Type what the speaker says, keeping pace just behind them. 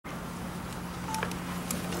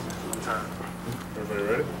time. Everybody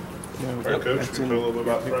ready? All right, Coach, can you tell a little bit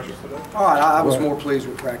about practice today? All right, I was more pleased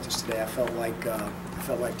with practice today. I felt like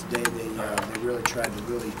today they really tried to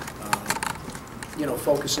really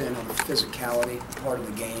focus in on the physicality part of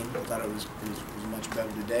the game. I thought it was much better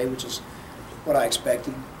today, which is what I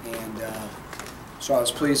expected, and so I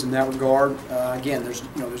was pleased in that regard. Again, there's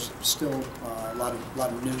still a lot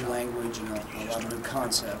of new language and a lot of new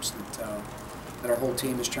concepts that our whole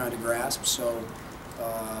team is trying to grasp. So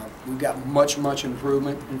we've got much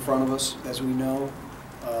improvement in front of us, as we know.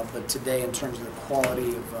 But today, in terms of the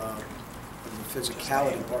quality of the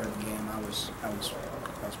physicality part of the game, I was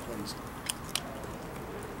pleased.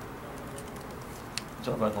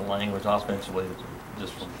 Talk about the language offensively.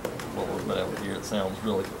 Just from what we've been able to hear, it sounds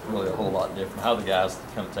really a whole lot different. How the guys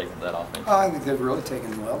kind of taken that offense? I think they've really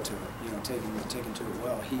taken well to it. Taken to it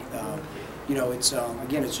well. It's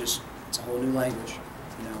again, it's a whole new language.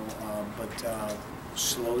 But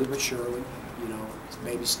slowly but surely, it's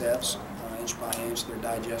baby steps, inch by inch. They're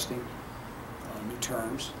digesting new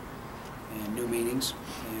terms and new meanings,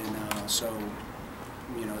 and so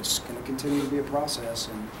it's going to continue to be a process,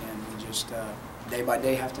 and we just day by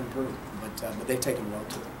day have to improve. But they've taken well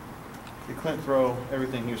to it. Did Clint throw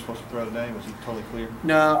everything he was supposed to throw today? Was he totally clear?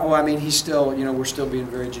 No, I mean, he's still, we're still being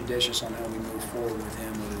very judicious on how we move forward with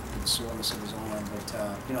him with the soreness of his arm. But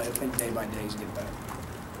I think day by day he's getting better.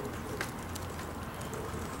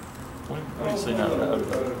 What do you see now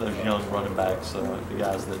those young running backs, the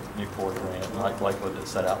guys that New Court ran, like Lakewood that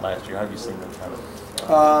set out last year? How have you seen them kind of?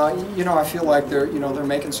 I feel like they're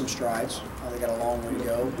making some strides. They got a long way to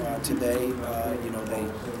go. Today, they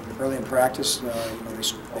early in practice,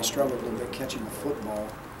 they struggled a little bit catching the football.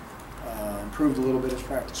 Improved a little bit as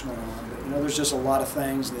practice went on, but there's just a lot of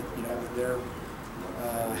things that they're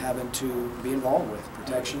having to be involved with: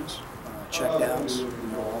 protections, check downs,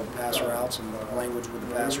 all the pass routes and the language with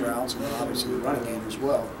the pass routes, and obviously the running game as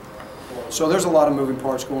well. So there's a lot of moving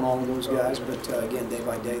parts going on with those guys, but again, day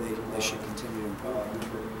by day, they should continue to improve.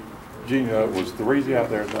 Gene, was the Reezy out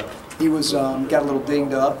there today? He was got a little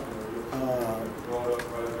dinged up.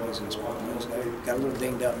 Wednesday. Got a little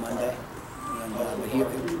dinged up Monday, and but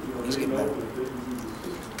he's getting better.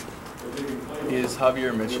 Is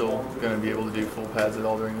Javier Mitchell going to be able to do full pads at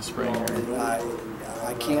all during the spring?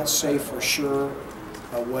 I can't say for sure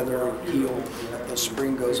whether he'll, as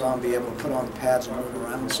spring goes on, be able to put on the pads and move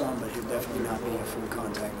around some, but he'll definitely not be a full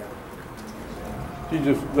contact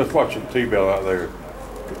guy. Let's watch T-Bell out there.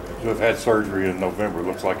 Just had surgery in November.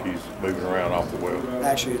 Looks like he's moving around off the well.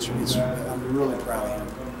 Actually, I'm really proud of him.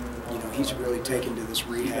 He's really taken to this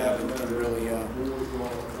rehab and really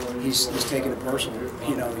he's taken it personal.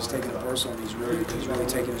 He's taken it personal, and he's really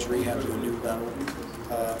taken his rehab to a new level.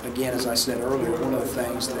 Again, as I said earlier, one of the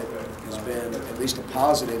things that has been at least a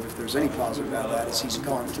positive, if there's any positive about that, is he's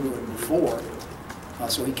gone through it before.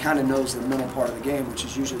 So he kind of knows the mental part of the game, which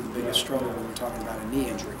is usually the biggest struggle when we're talking about a knee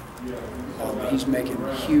injury. But he's making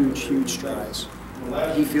huge strides.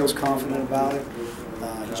 He feels confident about it.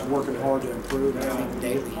 He's working hard to improve, and I think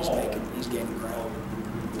daily he's gaining ground.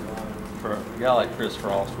 For a guy like Chris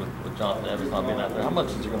Frost with Jonathan Evans not being out there, how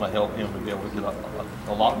much is it going to help him to be able to get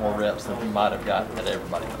a lot more reps than he might have gotten had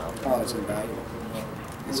everybody been out there? Oh, it's invaluable.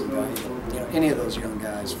 It's invaluable. Any of those young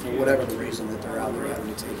guys, for whatever the reason that they're out there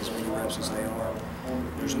having to take as many reps as they are,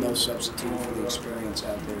 there's no substitute for the experience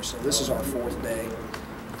out there. So this is our fourth day,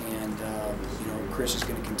 and Chris is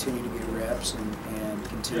going to continue to get reps and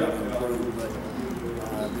continue to improve, but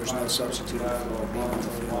there's no substitute for being on the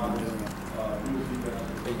field and doing it.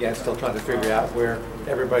 Are you guys still trying to figure out where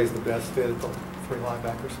everybody's the best fit at the three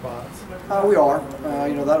linebacker spots? We are.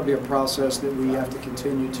 That'll be a process that we have to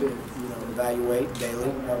continue to evaluate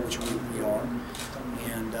daily, which we are.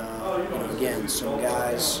 And again, some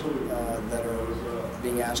guys that are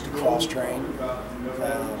being asked to cross-train,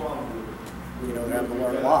 they're having to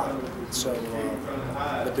learn a lot. So,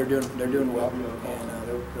 but they're doing well,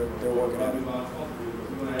 and they're working at it.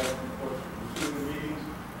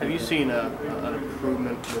 Have you seen an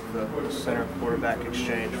improvement with the center quarterback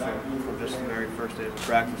exchange from just the very first day of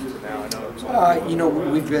practice to now? I know it's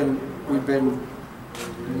we've been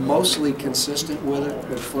mostly consistent with it with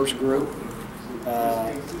the first group,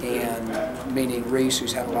 and meaning Reese,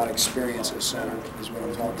 who's had a lot of experience at center, is what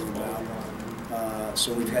I'm talking about.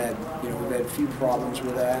 So we've had a few problems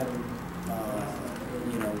with that.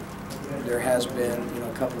 There has been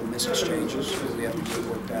a couple of misexchanges that we have to get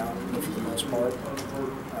worked out, but for the most part,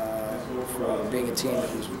 for being a team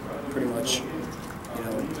that was pretty much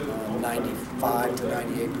 95 to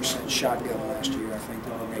 98% shotgun last year, I think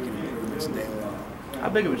that we're making improvements daily. How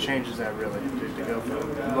big of a change is that really to go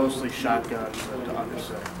from mostly shotgun to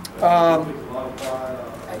underset?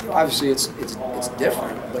 You know, obviously, it's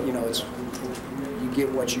different, but you know, you get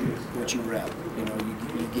what you rep. You know,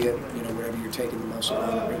 you get whatever you're taking the most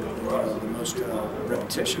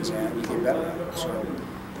repetitions at, you get better at it. So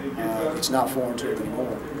it's not foreign to it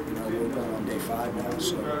anymore. You know, we're going on day 5 now.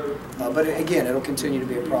 So, but again, it'll continue to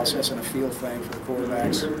be a process and a feel thing for the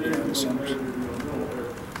quarterbacks, you know, in the centers.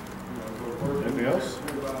 Anything else?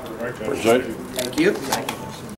 Appreciate it. Thank you.